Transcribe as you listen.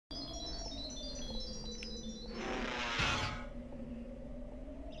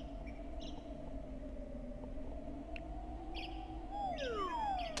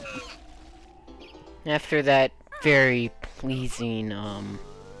After that very pleasing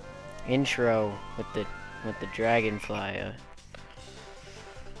intro with the dragonfly,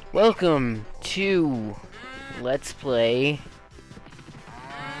 welcome to Let's Play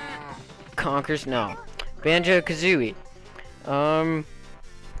Banjo Kazooie.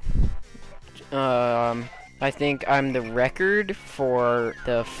 I think I'm the record for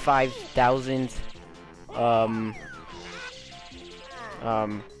the 5,000th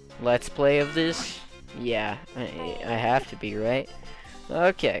Let's Play of this. Yeah, I have to be, right?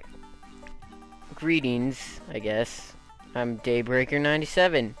 Okay. Greetings, I guess. I'm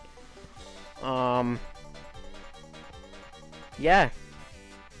Daybreaker97. Yeah.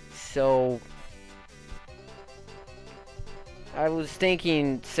 So, I was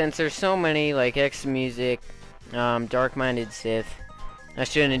thinking, since there's so many, like, X Music, Dark-Minded Sith, I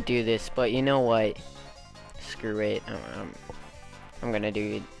shouldn't do this, but you know what? Screw it. I'm gonna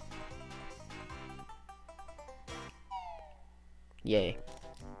do it. Yay.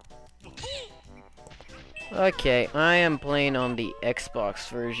 Okay, I am playing on the Xbox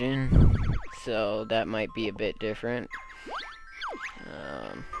version, so that might be a bit different.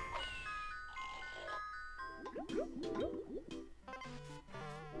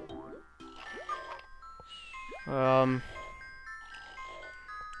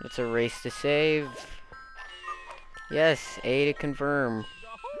 It's a race to save. Yes, A to confirm.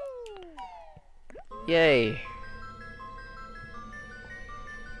 Yay.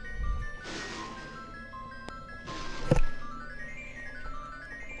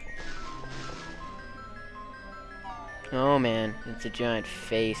 Oh man, it's a giant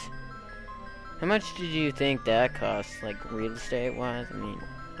face. How much did you think that cost, like real estate wise? I mean,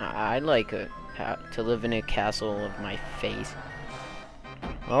 I'd like to live in a castle of my face.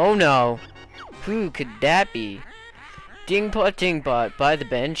 Oh no! Who could that be? Dingpot by the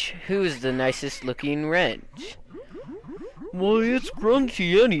bench. Who's the nicest looking wrench? Why, it's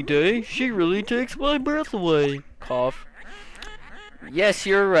Grunty any day. She really takes my breath away. Cough. Yes,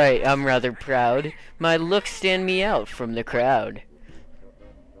 you're right. I'm rather proud. My looks stand me out from the crowd.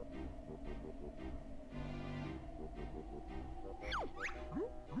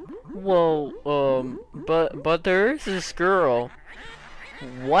 Well, but there is this girl.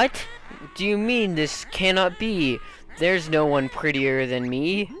 What? Do you mean this cannot be? There's no one prettier than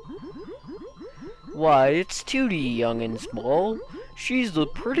me. Why, it's Tootie, young and small. She's the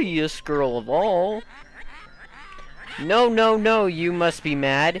prettiest girl of all. No, you must be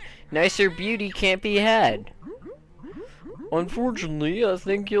mad. Nicer beauty can't be had. Unfortunately, I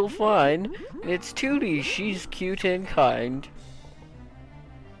think you'll find it's Tootie. She's cute and kind.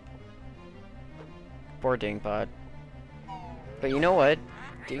 Poor Dingpot. But you know what?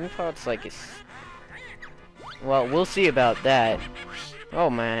 Dingpot's like well, we'll see about that. Oh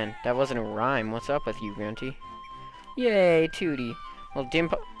man, that wasn't a rhyme. What's up with you, Grunty? Yay, Tootie. Well,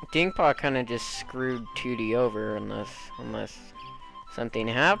 Dingpot kind of just screwed Tootie over unless something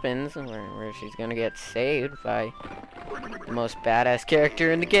happens where she's gonna get saved by the most badass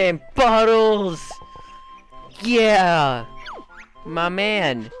character in the game, Bottles! Yeah! My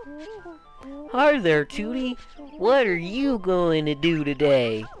man! Hi there, Tootie. What are you going to do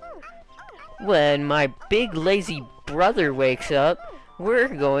today? When my big lazy brother wakes up, we're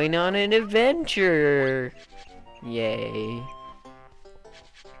going on an adventure! Yay.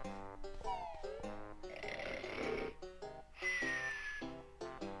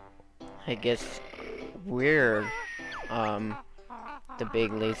 I guess we're, the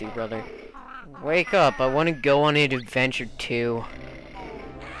big lazy brother. Wake up, I want to go on an adventure too.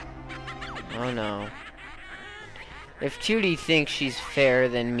 Oh no. If Tootie thinks she's fairer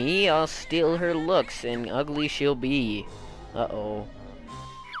than me, I'll steal her looks and ugly she'll be. Uh-oh.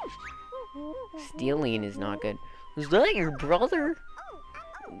 Stealing is not good. Is that your brother?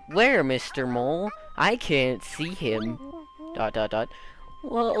 Where, Mr. Mole? I can't see him. ...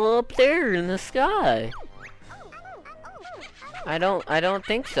 Well, up there in the sky. I don't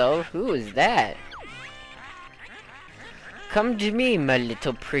think so. Who is that? Come to me, my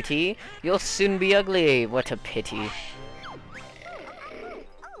little pretty. You'll soon be ugly. What a pity.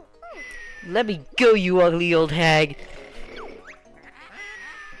 Let me go, you ugly old hag.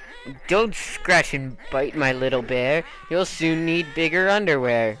 Don't scratch and bite, my little bear. You'll soon need bigger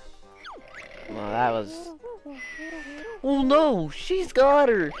underwear. Well, that was... Oh no, she's got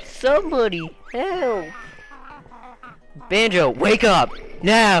her. Somebody, help. Banjo, wake up,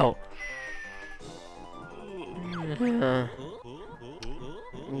 now.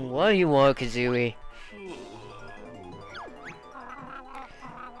 What do you want, Kazooie?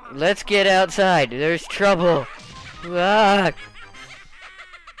 Let's get outside. There's trouble. Ah!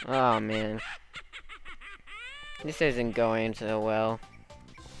 Oh man. This isn't going so well.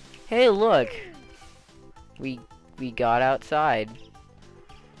 Hey, look! We got outside.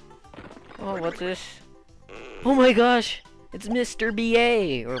 Oh, what's this? Oh my gosh! It's Mr.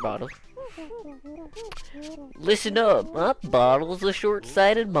 B.A. or Bottles. Listen up, Bottles, the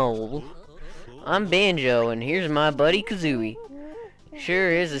short-sighted mole. I'm Banjo, and here's my buddy Kazooie.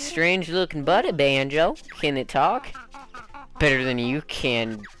 Sure is a strange-looking buddy, Banjo. Can it talk? Better than you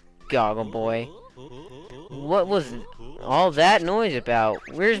can, Goggle Boy. What was all that noise about?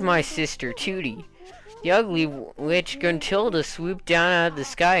 Where's my sister, Tootie? The ugly witch Gruntilda swooped down out of the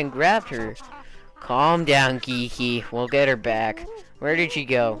sky and grabbed her. Calm down, Geeky. We'll get her back. Where did she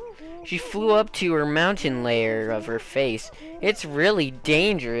go? She flew up to her mountain layer of her face. It's really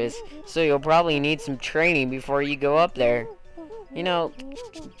dangerous, so you'll probably need some training before you go up there. You know,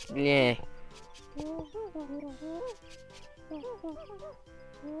 yeah.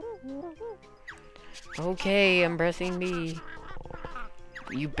 Okay, I'm pressing B.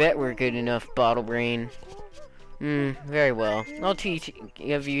 You bet we're good enough, Bottle Brain. Very well. I'll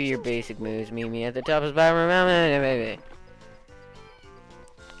give you your basic moves. Meet me at the top of the mountain.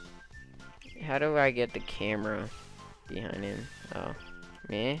 How do I get the camera behind him? Oh.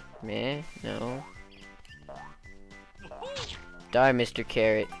 Meh, no. Die, Mr.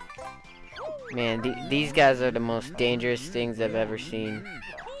 Carrot. Man, these guys are the most dangerous things I've ever seen.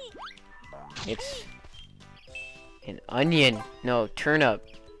 It's an onion. No, turnip.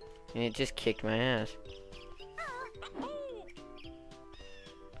 And it just kicked my ass.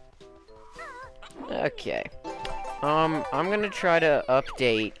 Okay. I'm gonna try to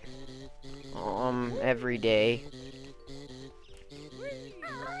update every day.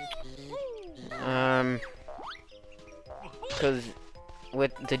 Cause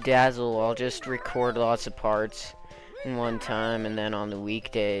with the Dazzle, I'll just record lots of parts in one time, and then on the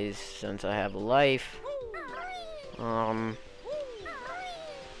weekdays, since I have a life,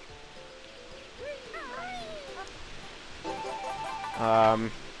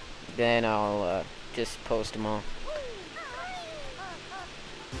 then I'll just post them all.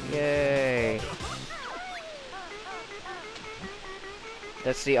 Yay!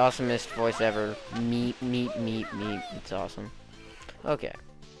 That's the awesomest voice ever. Meep. It's awesome. Okay.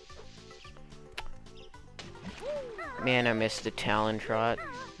 Man, I missed the Talon Trot.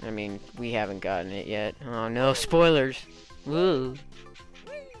 I mean, we haven't gotten it yet. Oh no, spoilers! Woo!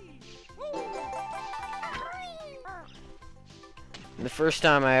 The first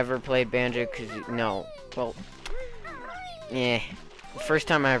time I ever played Banjo Kazooie, no, well, the first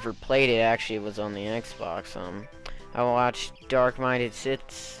time I ever played it actually was on the Xbox. I watched Dark Minded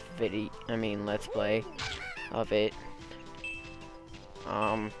Sith's Let's Play of it.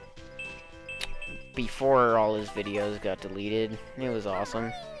 Before all his videos got deleted. It was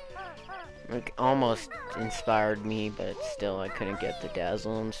awesome. It almost inspired me, but still I couldn't get the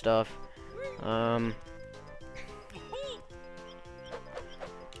Dazzle and stuff. And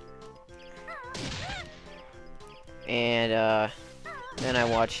then I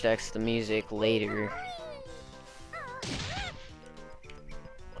watched X the Music later.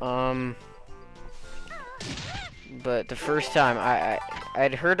 But the first time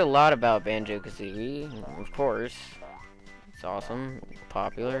I'd heard a lot about Banjo Kazooie, of course. It's awesome,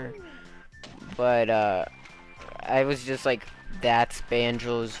 popular. But I was just like, that's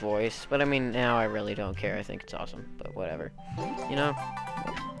Banjo's voice. But I mean, now I really don't care. I think it's awesome, but whatever. You know?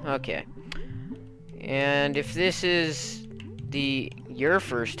 Okay. And if this is your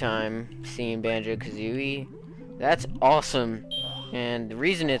first time seeing Banjo Kazooie, that's awesome. And the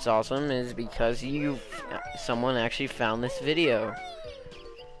reason it's awesome is because someone actually found this video.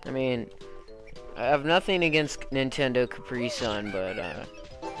 I mean, I have nothing against Nintendo Capri Sun, but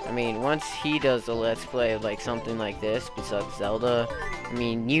I mean, once he does a Let's Play of like something like this, besides Zelda, I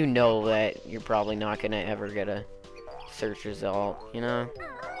mean, you know that you're probably not gonna ever get a search result, you know?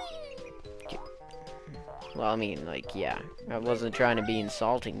 Well, I mean, like, yeah, I wasn't trying to be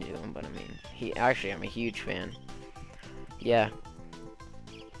insulting to him, but I mean, I'm a huge fan. Yeah.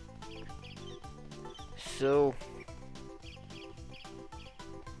 So,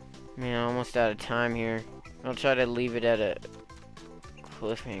 man, almost out of time here. I'll try to leave it at a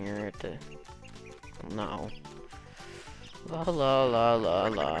cliffhanger at the... No. La.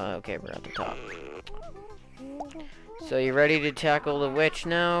 Okay, we're at the top. So, you ready to tackle the witch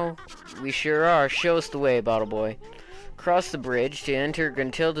now? We sure are. Show us the way, Bottle Boy. Cross the bridge to enter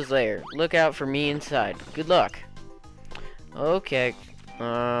Gruntilda's lair. Look out for me inside. Good luck. Okay.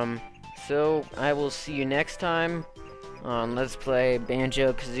 So, I will see you next time on Let's Play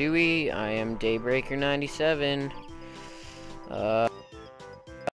Banjo Kazooie. I am Daybreaker97.